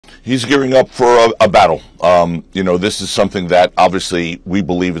He's gearing up for a battle. This is something that obviously we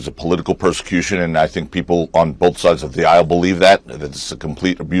believe is a political persecution, and I think people on both sides of the aisle believe that it's a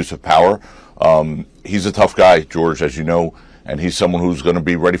complete abuse of power. He's a tough guy, George, as you know, and he's someone who's going to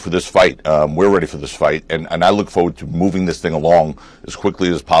be ready for this fight. We're ready for this fight, and I look forward to moving this thing along as quickly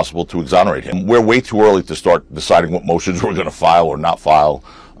as possible to exonerate him. We're way too early to start deciding what motions we're going to file or not file.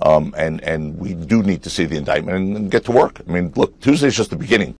 And we do need to see the indictment and get to work. I mean, look, Tuesday's just the beginning.